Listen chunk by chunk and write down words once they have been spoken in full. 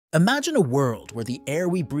Imagine a world where the air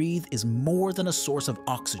we breathe is more than a source of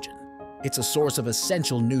oxygen. It's a source of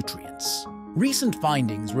essential nutrients. Recent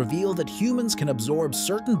findings reveal that humans can absorb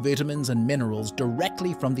certain vitamins and minerals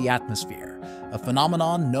directly from the atmosphere, a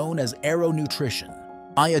phenomenon known as aeronutrition.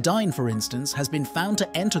 Iodine, for instance, has been found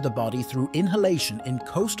to enter the body through inhalation in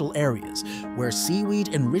coastal areas, where seaweed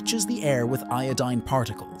enriches the air with iodine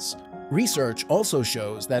particles. Research also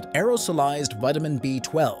shows that aerosolized vitamin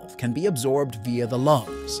B12 can be absorbed via the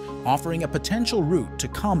lungs, offering a potential route to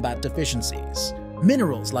combat deficiencies.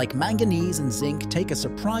 Minerals like manganese and zinc take a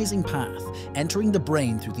surprising path, entering the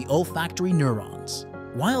brain through the olfactory neurons.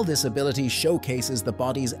 While this ability showcases the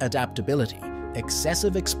body's adaptability,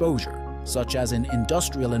 excessive exposure, such as in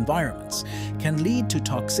industrial environments, can lead to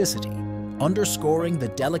toxicity, underscoring the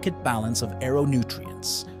delicate balance of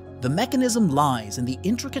aeronutrients. The mechanism lies in the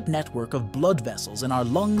intricate network of blood vessels in our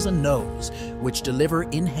lungs and nose, which deliver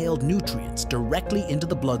inhaled nutrients directly into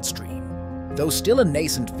the bloodstream. Though still a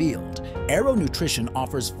nascent field, aeronutrition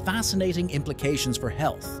offers fascinating implications for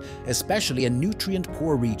health, especially in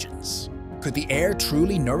nutrient-poor regions. Could the air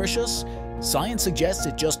truly nourish us? Science suggests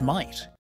it just might.